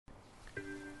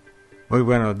Muy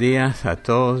buenos días a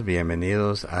todos,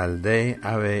 bienvenidos al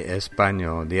DAB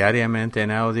Español, diariamente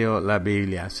en audio la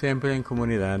Biblia, siempre en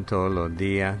comunidad todos los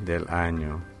días del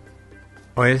año.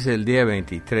 Hoy es el día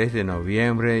 23 de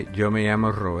noviembre, yo me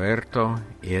llamo Roberto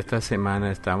y esta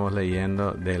semana estamos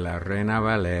leyendo de la Reina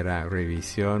Valera,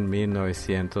 revisión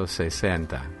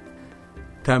 1960.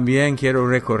 También quiero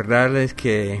recordarles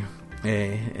que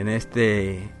en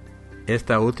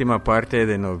esta última parte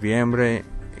de noviembre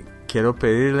quiero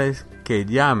pedirles que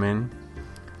llamen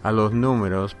a los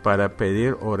números para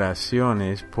pedir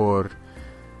oraciones por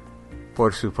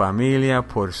su familia,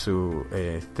 por su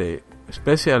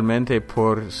especialmente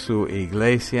por su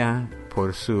iglesia,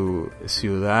 por su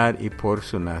ciudad y por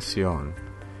su nación.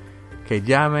 Que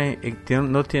llame,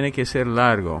 no tiene que ser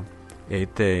largo.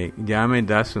 Llame,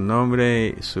 da su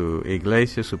nombre, su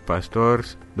iglesia, su pastor,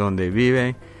 donde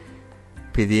vive,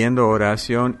 pidiendo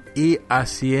oración y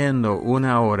haciendo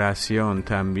una oración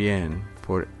también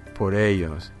por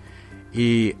ellos.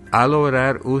 Y al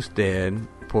orar usted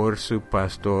por su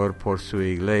pastor, por su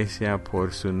iglesia,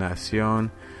 por su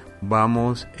nación,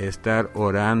 vamos a estar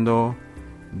orando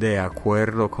de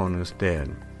acuerdo con usted.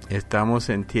 Estamos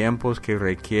en tiempos que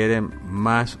requieren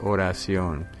más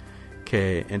oración.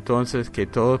 Entonces que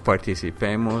todos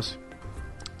participemos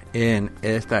en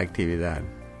esta actividad.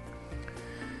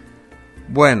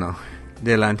 Bueno,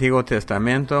 del Antiguo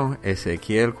Testamento,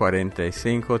 Ezequiel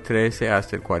 45:13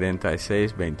 hasta el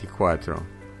 46:24.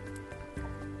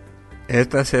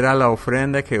 Esta será la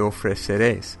ofrenda que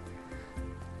ofreceréis: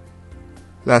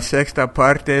 la sexta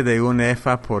parte de un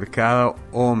efa por cada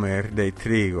homer de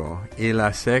trigo, y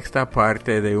la sexta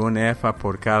parte de un efa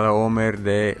por cada homer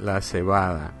de la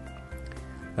cebada.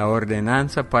 La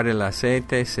ordenanza para el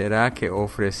aceite será que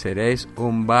ofreceréis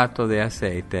un bato de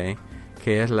aceite,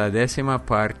 que es la 10ª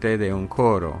parte de un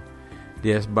coro.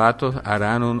 10 batos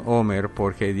harán un homer,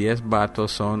 porque 10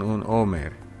 batos son un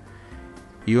homer.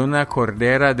 Y una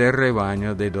cordera de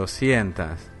rebaño de 200,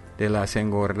 de las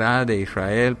engordadas de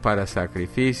Israel, para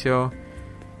sacrificio,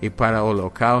 y para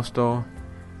holocausto,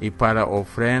 y para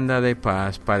ofrenda de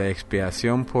paz, para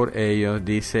expiación por ellos,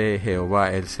 dice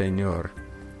Jehová el Señor.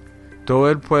 Todo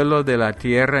el pueblo de la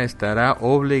tierra estará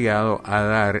obligado a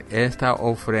dar esta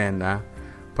ofrenda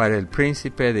para el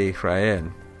príncipe de Israel,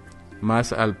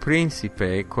 mas al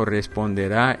príncipe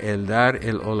corresponderá el dar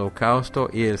el holocausto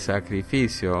y el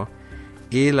sacrificio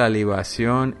y la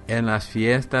libación en las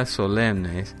fiestas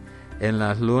solemnes, en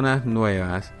las lunas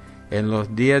nuevas, en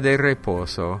los días de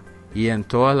reposo y en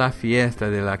toda la fiesta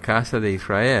de la casa de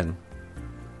Israel.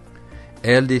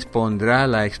 Él dispondrá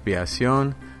la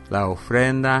expiación, la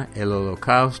ofrenda, el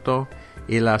holocausto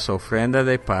y las ofrendas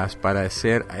de paz para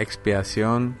hacer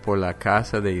expiación por la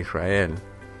casa de Israel.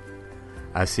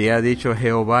 Así ha dicho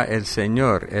Jehová el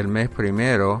Señor: el mes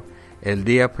primero, el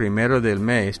día primero del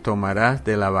mes, tomarás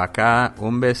de la vaca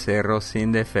un becerro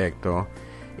sin defecto,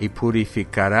 y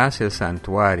purificarás el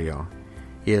santuario.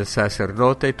 Y el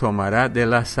sacerdote tomará de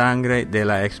la sangre de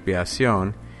la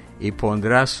expiación, y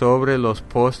pondrá sobre los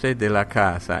postes de la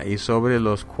casa, y sobre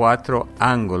los 4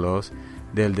 ángulos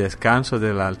del descanso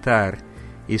del altar,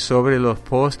 y sobre los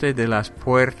postes de las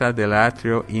puertas del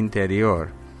atrio interior.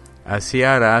 Así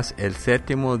harás el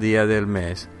 7º día del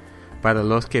mes, para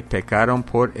los que pecaron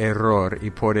por error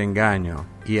y por engaño,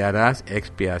 y harás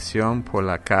expiación por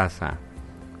la casa.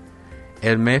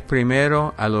 El mes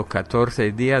primero, a los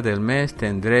 14 días del mes,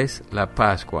 tendréis la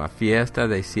Pascua, fiesta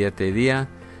de 7 días,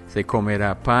 se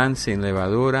comerá pan sin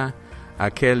levadura.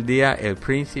 Aquel día el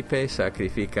príncipe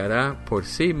sacrificará por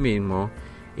sí mismo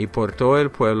y por todo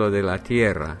el pueblo de la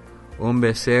tierra un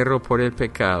becerro por el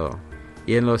pecado,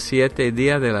 y en los 7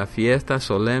 días de la fiesta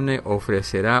solemne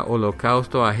ofrecerá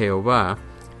holocausto a Jehová,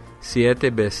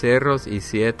 7 becerros y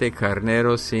 7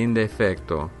 carneros sin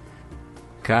defecto,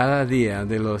 cada día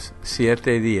de los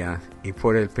 7 días, y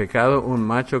por el pecado un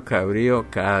macho cabrío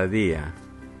cada día.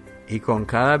 Y con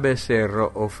cada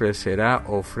becerro ofrecerá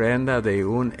ofrenda de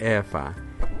un efa,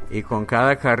 y con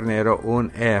cada carnero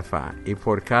un efa, y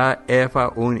por cada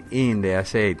efa un hin de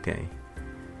aceite.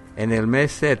 En el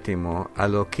mes 7º, a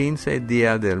los 15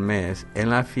 días del mes, en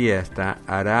la fiesta,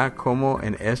 hará como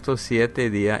en estos 7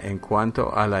 días en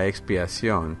cuanto a la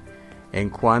expiación, en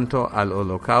cuanto al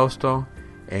holocausto,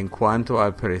 en cuanto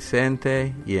al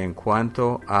presente y en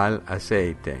cuanto al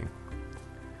aceite.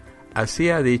 Así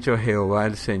ha dicho Jehová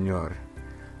el Señor: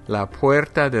 la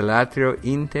puerta del atrio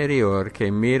interior que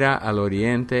mira al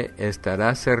oriente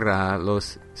estará cerrada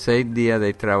los 6 días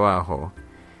de trabajo,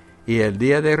 y el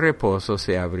día de reposo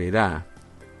se abrirá.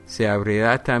 Se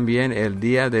abrirá también el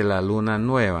día de la luna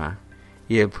nueva,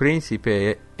 y el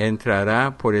príncipe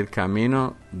entrará por el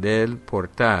camino del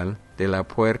portal de la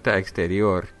puerta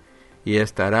exterior, y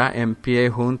estará en pie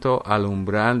junto al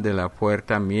umbral de la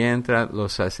puerta mientras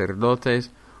los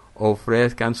sacerdotes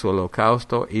ofrezcan su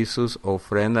holocausto y sus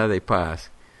ofrendas de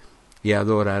paz, y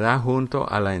adorará junto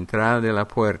a la entrada de la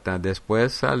puerta.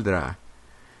 Después saldrá,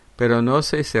 pero no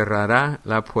se cerrará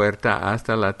la puerta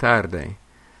hasta la tarde.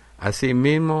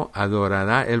 Asimismo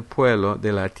adorará el pueblo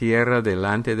de la tierra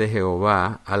delante de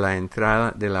Jehová a la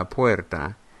entrada de la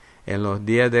puerta, en los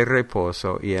días de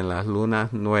reposo y en las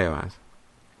lunas nuevas.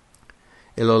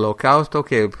 El holocausto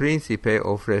que el príncipe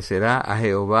ofrecerá a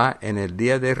Jehová en el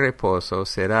día de reposo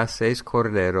será 6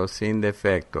 corderos sin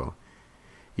defecto,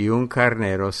 y un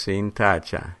carnero sin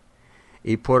tacha,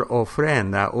 y por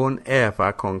ofrenda un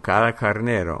efa con cada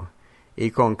carnero,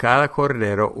 y con cada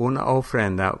cordero una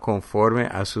ofrenda conforme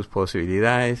a sus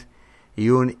posibilidades, y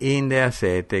un hin de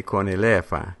aceite con el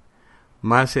efa.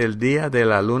 Mas el día de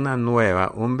la luna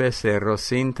nueva un becerro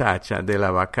sin tacha de la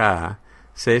vacada,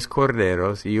 6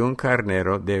 corderos y un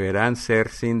carnero deberán ser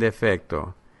sin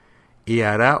defecto. Y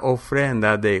hará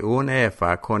ofrenda de un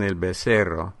efa con el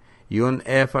becerro, y un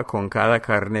efa con cada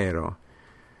carnero,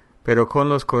 pero con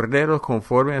los corderos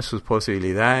conforme a sus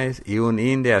posibilidades, y un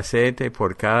hin de aceite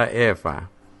por cada efa.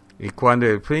 Y cuando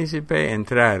el príncipe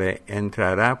entrare,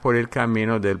 entrará por el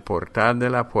camino del portal de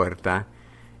la puerta,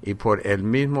 y por el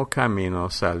mismo camino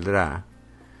saldrá.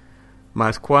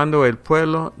 Mas cuando el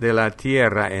pueblo de la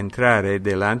tierra entrare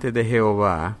delante de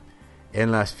Jehová,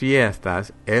 en las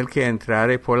fiestas, el que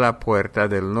entrare por la puerta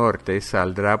del norte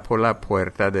saldrá por la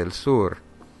puerta del sur,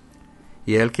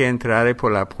 y el que entrare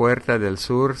por la puerta del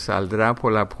sur saldrá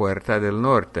por la puerta del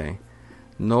norte.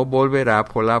 No volverá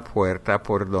por la puerta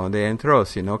por donde entró,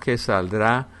 sino que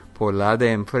saldrá por la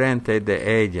de enfrente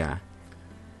de ella.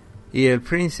 Y el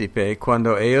príncipe,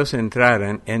 cuando ellos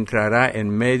entraren, entrará en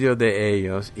medio de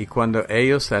ellos, y cuando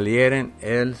ellos salieren,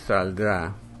 él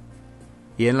saldrá.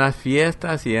 Y en las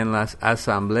fiestas y en las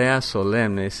asambleas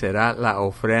solemnes será la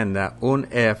ofrenda un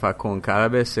efa con cada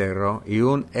becerro, y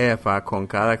un efa con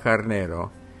cada carnero,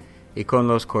 y con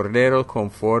los corderos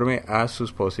conforme a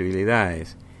sus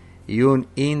posibilidades, y un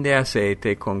hin de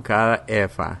aceite con cada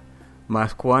efa.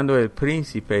 Mas cuando el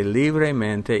príncipe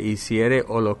libremente hiciere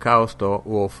holocausto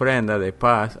u ofrenda de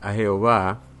paz a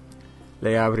Jehová,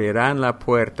 le abrirán la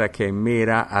puerta que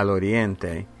mira al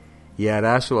oriente, y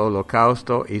hará su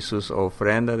holocausto y sus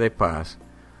ofrendas de paz,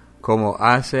 como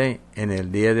hace en el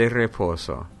día de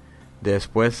reposo.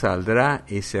 Después saldrá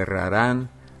y cerrarán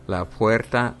la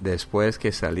puerta después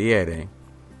que saliere.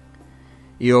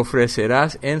 Y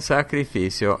ofrecerás en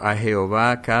sacrificio a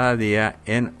Jehová cada día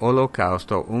en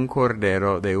holocausto un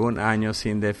cordero de 1 año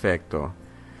sin defecto.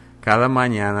 Cada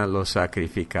mañana lo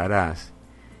sacrificarás.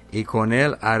 Y con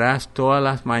él harás todas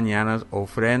las mañanas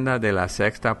ofrenda de la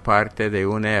 6ª parte de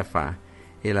un efa,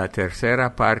 y la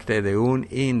 3ª parte de un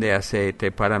hin de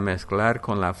aceite para mezclar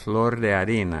con la flor de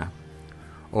harina.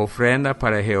 Ofrenda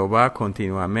para Jehová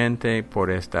continuamente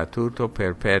por estatuto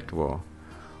perpetuo.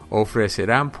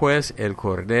 Ofrecerán pues el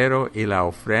cordero y la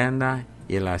ofrenda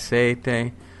y el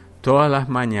aceite todas las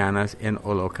mañanas en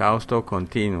holocausto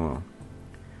continuo.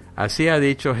 Así ha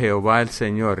dicho Jehová el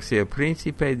Señor: si el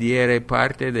príncipe diere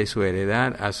parte de su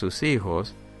heredad a sus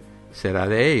hijos, será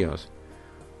de ellos.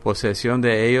 Posesión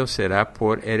de ellos será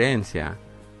por herencia.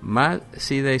 Mas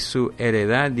si de su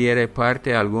heredad diere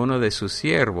parte a alguno de sus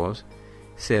siervos,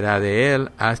 será de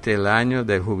él hasta el año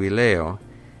del jubileo,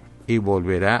 y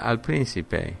volverá al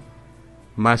príncipe,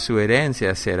 mas su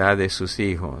herencia será de sus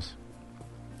hijos.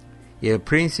 Y el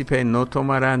príncipe no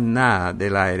tomará nada de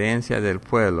la herencia del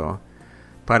pueblo,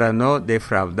 para no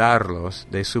defraudarlos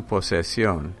de su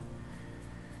posesión.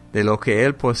 De lo que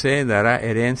él posee dará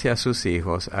herencia a sus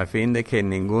hijos, a fin de que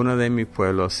ninguno de mi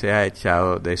pueblo sea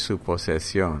echado de su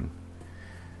posesión.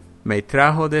 Me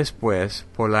trajo después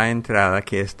por la entrada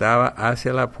que estaba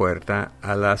hacia la puerta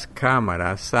a las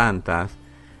cámaras santas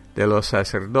de los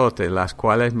sacerdotes, las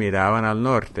cuales miraban al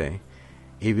norte,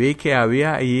 y vi que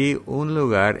había allí un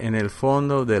lugar en el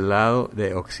fondo del lado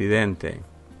de occidente.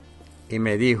 Y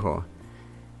me dijo: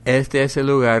 este es el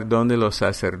lugar donde los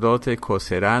sacerdotes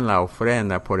cocerán la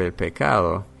ofrenda por el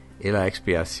pecado y la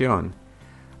expiación.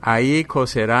 Allí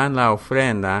cocerán la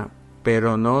ofrenda,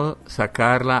 pero no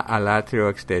sacarla al atrio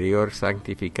exterior,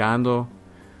 santificando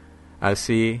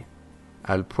así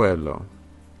al pueblo.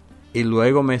 Y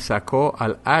luego me sacó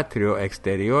al atrio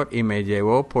exterior y me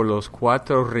llevó por los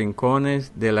 4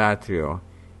 rincones del atrio,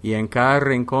 y en cada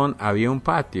rincón había un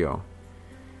patio.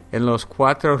 En los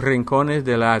 4 rincones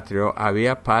del atrio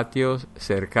había patios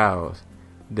cercados,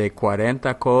 de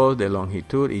 40 codos de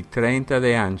longitud y 30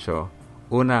 de ancho.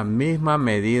 Una misma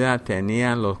medida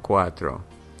tenían los 4.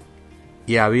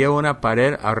 Y había una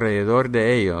pared alrededor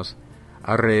de ellos,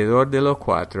 alrededor de los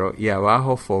cuatro, y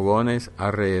abajo fogones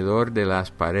alrededor de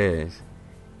las paredes.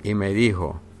 Y me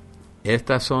dijo,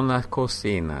 estas son las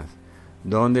cocinas,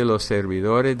 donde los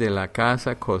servidores de la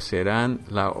casa cocerán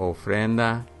la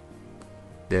ofrenda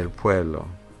del pueblo.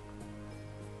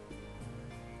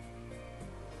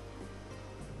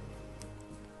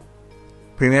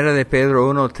 Primera de Pedro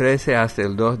 1:13 hasta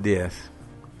el 2:10.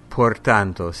 Por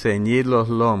tanto, ceñid los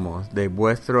lomos de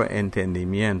vuestro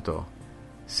entendimiento,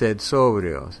 sed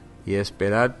sobrios, y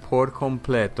esperad por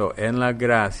completo en la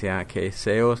gracia que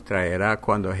se os traerá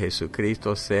cuando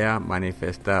Jesucristo sea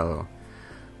manifestado.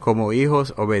 Como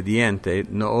hijos obedientes,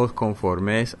 no os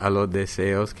conforméis a los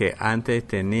deseos que antes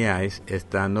teníais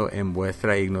estando en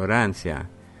vuestra ignorancia,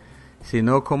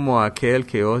 sino como aquel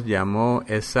que os llamó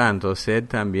es santo, sed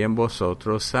también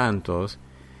vosotros santos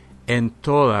en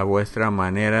toda vuestra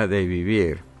manera de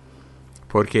vivir.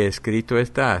 Porque escrito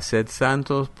está, sed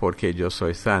santos porque yo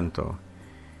soy santo.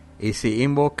 Y si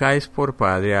invocáis por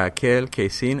Padre a aquel que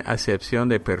sin acepción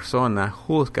de persona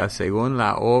juzga según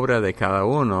la obra de cada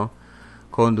uno,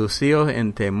 conducíos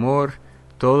en temor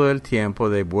todo el tiempo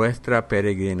de vuestra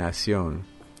peregrinación,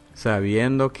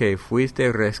 sabiendo que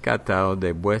fuiste rescatados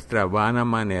de vuestra vana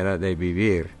manera de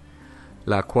vivir,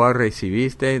 la cual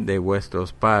recibiste de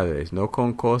vuestros padres, no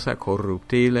con cosas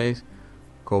corruptibles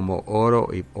como oro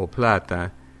o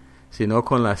plata, sino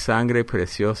con la sangre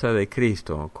preciosa de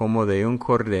Cristo, como de un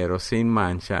cordero sin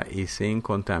mancha y sin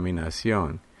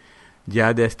contaminación,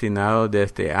 ya destinado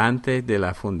desde antes de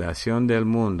la fundación del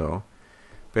mundo,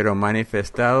 pero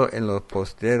manifestado en los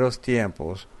postreros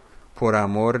tiempos por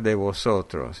amor de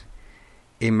vosotros,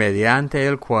 y mediante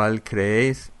el cual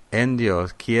creéis en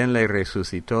Dios, quien le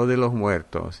resucitó de los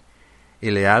muertos,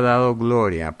 y le ha dado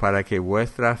gloria, para que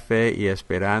vuestra fe y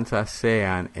esperanza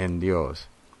sean en Dios.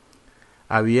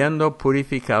 Habiendo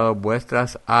purificado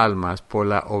vuestras almas por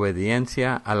la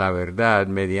obediencia a la verdad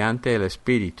mediante el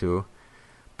Espíritu,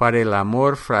 para el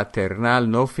amor fraternal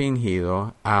no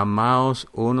fingido, amaos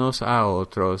unos a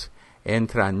otros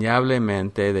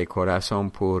entrañablemente de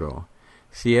corazón puro,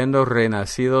 siendo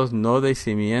renacidos no de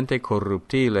simiente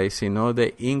corruptible, sino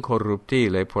de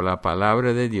incorruptible por la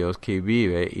palabra de Dios que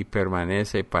vive y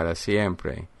permanece para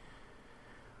siempre.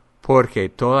 Porque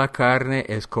toda carne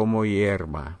es como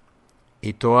hierba,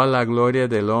 y toda la gloria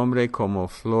del hombre como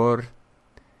flor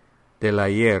de la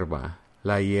hierba.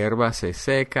 La hierba se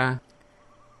seca,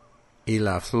 y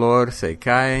la flor se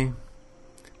cae,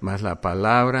 mas la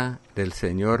palabra del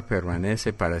Señor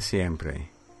permanece para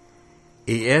siempre.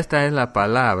 Y esta es la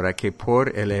palabra que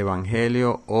por el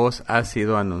Evangelio os ha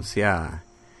sido anunciada.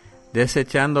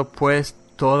 Desechando pues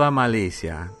toda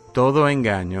malicia, todo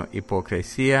engaño,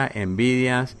 hipocresía,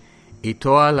 envidias y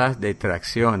todas las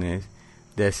detracciones,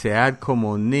 desead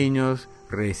como niños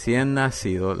recién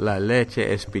nacidos la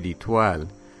leche espiritual,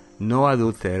 no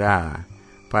adulterada,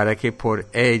 para que por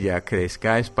ella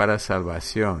crezcáis para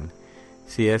salvación,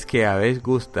 si es que habéis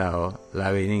gustado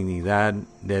la benignidad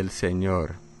del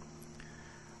Señor.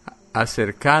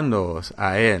 Acercándoos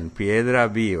a Él, piedra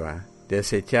viva,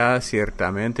 desechada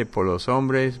ciertamente por los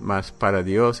hombres, mas para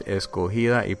Dios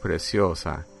escogida y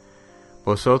preciosa.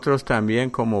 Vosotros también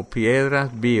como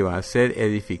piedras vivas, sed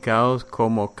edificados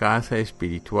como casa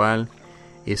espiritual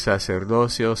y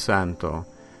sacerdocio santo,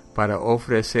 para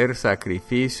ofrecer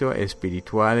sacrificios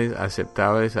espirituales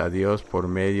aceptables a Dios por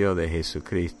medio de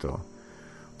Jesucristo.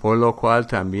 Por lo cual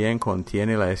también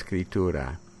contiene la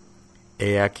Escritura: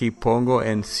 He aquí pongo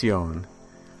en Sión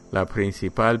la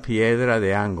principal piedra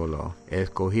de ángulo,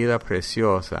 escogida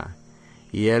preciosa,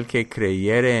 y el que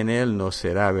creyere en él no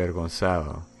será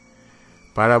avergonzado.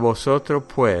 Para vosotros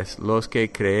pues, los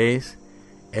que creéis,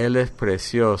 él es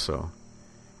precioso,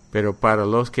 pero para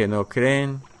los que no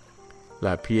creen,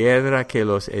 la piedra que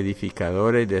los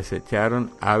edificadores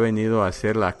desecharon ha venido a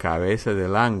ser la cabeza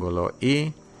del ángulo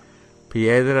y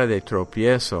piedra de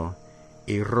tropiezo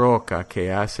y roca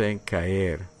que hacen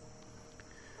caer.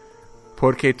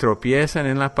 Porque tropiezan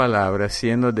en la palabra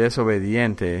siendo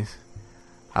desobedientes,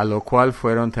 a lo cual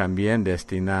fueron también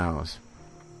destinados.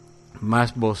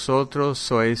 Mas vosotros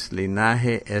sois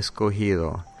linaje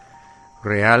escogido,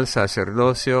 real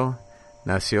sacerdocio,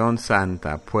 nación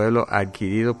santa, pueblo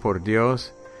adquirido por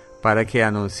Dios, para que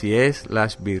anunciéis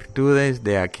las virtudes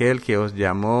de aquel que os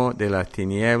llamó de la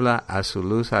tiniebla a su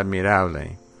luz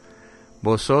admirable.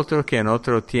 Vosotros que en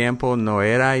otro tiempo no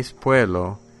erais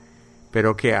pueblo,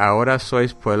 pero que ahora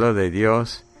sois pueblo de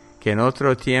Dios, que en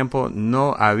otro tiempo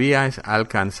no habíais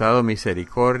alcanzado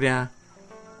misericordia,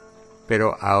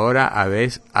 pero ahora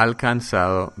habéis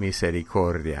alcanzado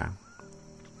misericordia.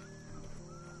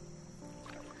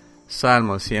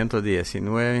 Salmo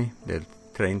 119, del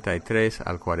 33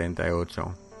 al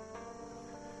 48.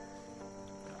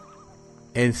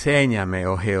 Enséñame,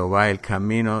 oh Jehová, el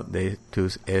camino de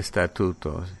tus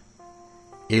estatutos,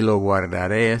 y lo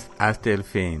guardaré hasta el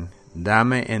fin.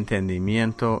 Dame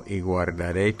entendimiento y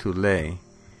guardaré tu ley,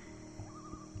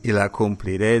 y la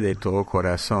cumpliré de todo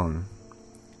corazón.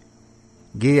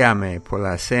 Guíame por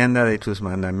la senda de tus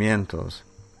mandamientos,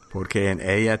 porque en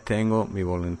ella tengo mi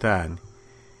voluntad.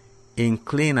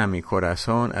 Inclina mi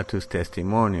corazón a tus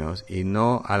testimonios y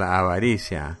no a la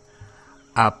avaricia.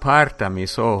 Aparta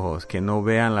mis ojos que no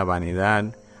vean la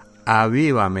vanidad.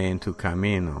 Avívame en tu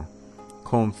camino.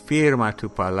 Confirma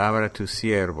tu palabra a tu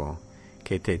siervo,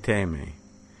 que te teme.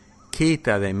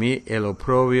 Quita de mí el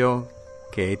oprobio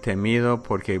que he temido,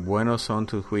 porque buenos son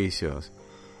tus juicios.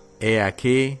 He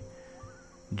aquí,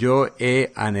 yo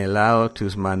he anhelado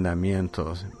tus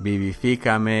mandamientos.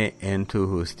 Vivifícame en tu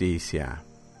justicia.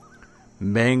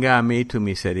 Venga a mí tu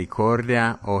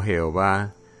misericordia, oh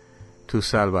Jehová, tu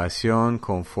salvación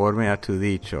conforme a tu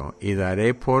dicho, y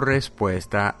daré por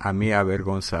respuesta a mi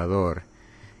avergonzador,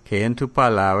 que en tu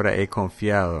palabra he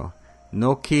confiado.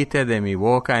 No quite de mi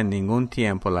boca en ningún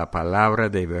tiempo la palabra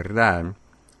de verdad,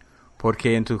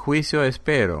 porque en tu juicio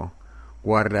espero.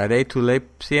 Guardaré tu ley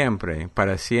siempre,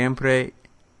 para siempre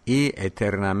y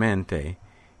eternamente,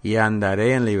 y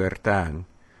andaré en libertad,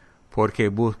 porque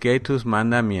busqué tus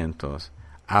mandamientos.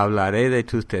 Hablaré de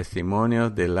tus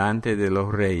testimonios delante de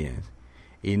los reyes,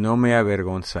 y no me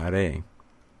avergonzaré,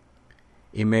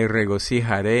 y me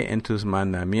regocijaré en tus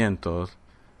mandamientos,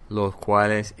 los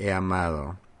cuales he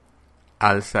amado.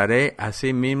 Alzaré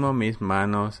asimismo mis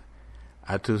manos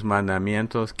a tus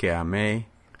mandamientos que amé,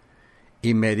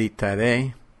 y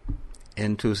meditaré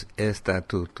en tus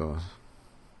estatutos.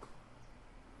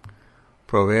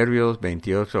 Proverbios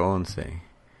 28:11.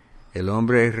 El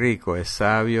hombre rico es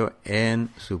sabio en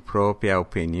su propia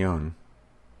opinión,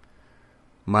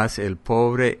 mas el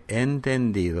pobre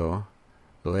entendido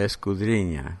lo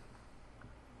escudriña.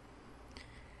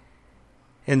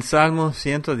 En Salmo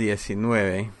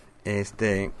 119,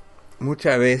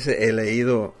 muchas veces he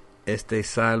leído este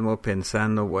salmo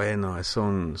pensando, bueno,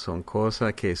 son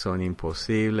cosas que son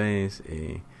imposibles,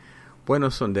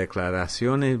 son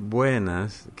declaraciones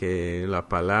buenas, que la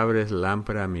palabra es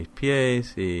lámpara a mis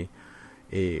pies, y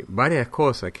varias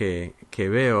cosas que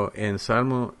veo en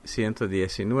Salmo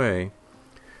 119,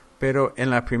 pero en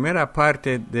la primera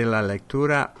parte de la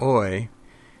lectura hoy,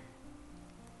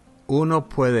 uno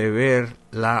puede ver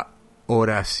la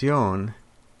oración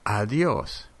a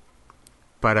Dios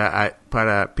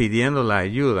para pidiendo la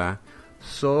ayuda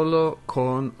solo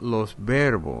con los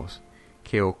verbos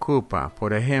que ocupa.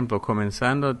 Por ejemplo,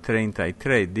 comenzando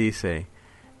 33, dice,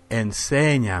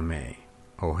 enséñame,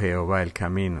 oh Jehová, el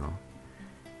camino.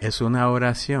 Es una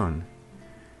oración.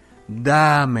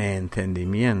 Dame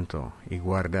entendimiento y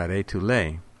guardaré tu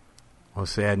ley. O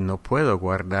sea, no puedo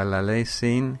guardar la ley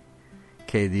sin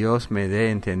que Dios me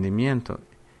dé entendimiento.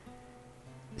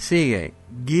 Sigue,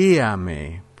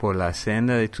 guíame por la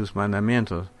senda de tus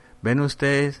mandamientos. ¿Ven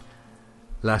ustedes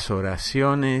las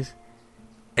oraciones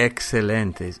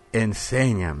excelentes?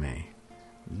 Enséñame,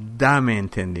 dame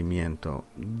entendimiento,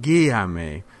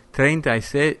 guíame.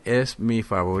 36 es mi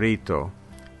favorito.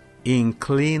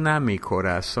 Inclina mi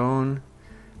corazón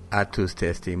a tus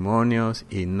testimonios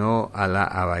y no a la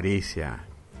avaricia.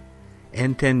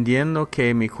 Entendiendo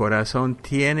que mi corazón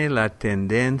tiene la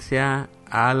tendencia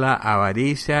a la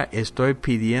avaricia, estoy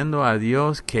pidiendo a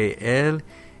Dios que Él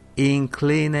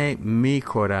incline mi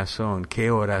corazón. Qué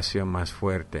oración más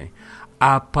fuerte.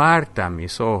 Aparta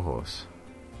mis ojos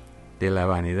de la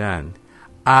vanidad.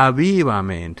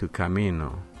 Avívame en tu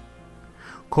camino.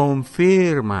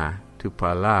 Confirma tu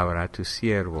palabra a tu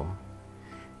siervo.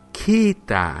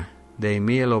 Quita de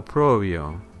mí el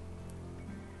oprobio.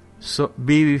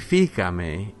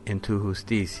 Vivifícame en tu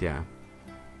justicia.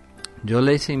 Yo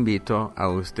les invito a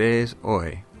ustedes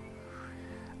hoy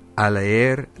a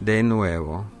leer de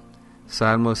nuevo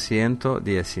Salmo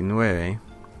 119,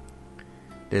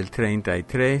 del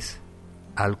 33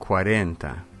 al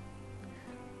 40.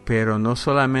 Pero no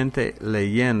solamente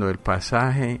leyendo el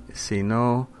pasaje,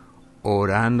 sino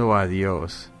orando a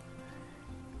Dios.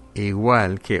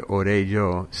 Igual que oré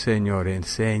yo, Señor,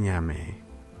 enséñame.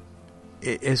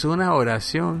 Es una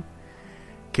oración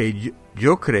que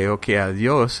yo creo que a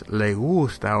Dios le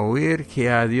gusta oír, que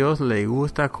a Dios le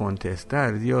gusta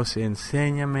contestar. Dios,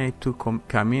 enséñame tu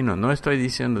camino. No estoy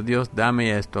diciendo, Dios,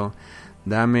 dame esto,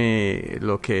 dame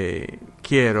lo que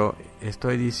quiero.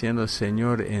 Estoy diciendo,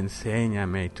 Señor,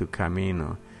 enséñame tu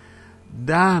camino.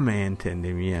 Dame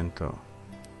entendimiento.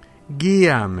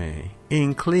 Guíame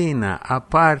inclina,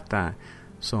 aparta.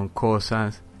 Son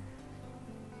cosas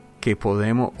que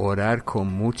podemos orar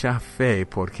con mucha fe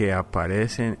porque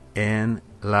aparecen en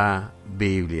la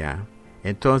Biblia.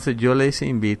 Entonces yo les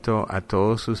invito a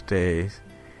todos ustedes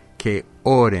que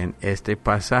oren este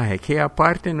pasaje, que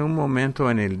aparten un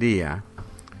momento en el día,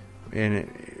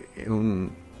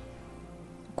 en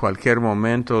cualquier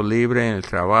momento libre en el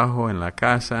trabajo, en la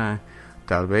casa,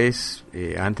 tal vez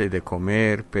antes de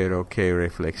comer, pero que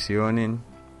reflexionen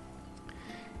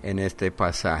en este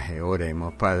pasaje.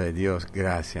 Oremos. Padre Dios,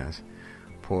 gracias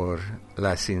por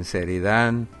la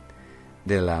sinceridad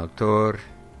del autor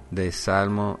de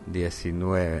Salmo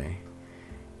 19,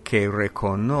 que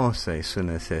reconoce su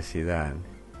necesidad,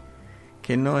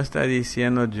 que no está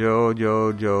diciendo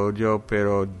yo,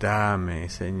 pero dame,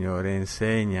 Señor,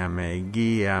 enséñame,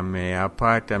 guíame,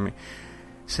 apártame.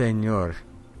 Señor,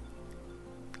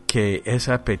 que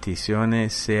esas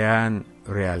peticiones sean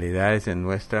realidades en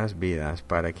nuestras vidas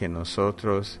para que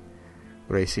nosotros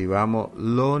recibamos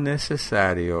lo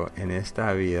necesario en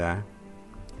esta vida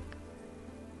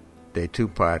de tu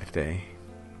parte,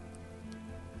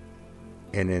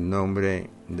 en el nombre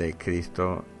de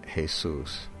Cristo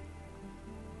Jesús.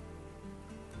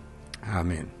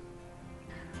 Amén.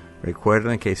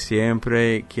 Recuerden que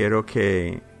siempre quiero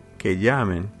que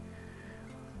llamen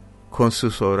con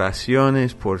sus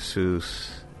oraciones por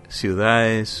sus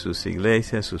ciudades, sus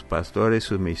iglesias, sus pastores,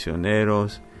 sus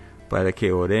misioneros, para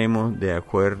que oremos de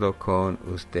acuerdo con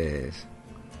ustedes.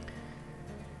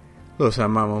 Los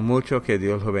amamos mucho, que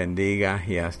Dios los bendiga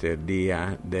y hasta el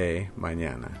día de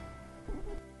mañana.